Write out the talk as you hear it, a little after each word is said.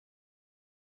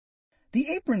The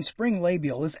apron spring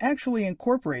labial is actually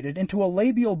incorporated into a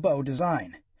labial bow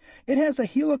design. It has a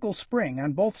helical spring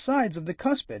on both sides of the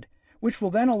cuspid, which will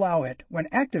then allow it, when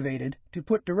activated, to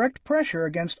put direct pressure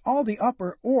against all the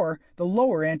upper or the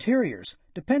lower anteriors,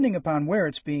 depending upon where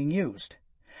it's being used.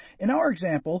 In our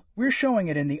example, we're showing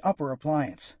it in the upper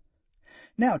appliance.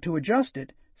 Now, to adjust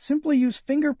it, simply use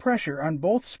finger pressure on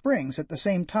both springs at the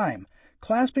same time,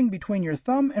 clasping between your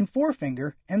thumb and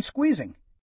forefinger and squeezing.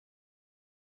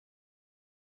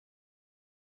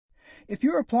 If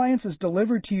your appliance is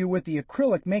delivered to you with the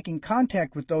acrylic making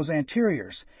contact with those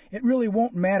anteriors, it really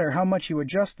won't matter how much you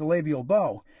adjust the labial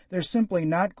bow, they're simply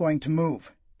not going to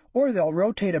move. Or they'll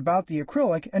rotate about the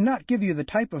acrylic and not give you the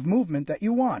type of movement that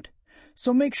you want.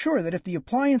 So make sure that if the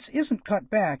appliance isn't cut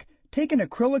back, take an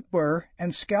acrylic burr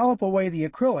and scallop away the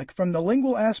acrylic from the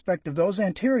lingual aspect of those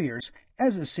anteriors,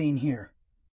 as is seen here.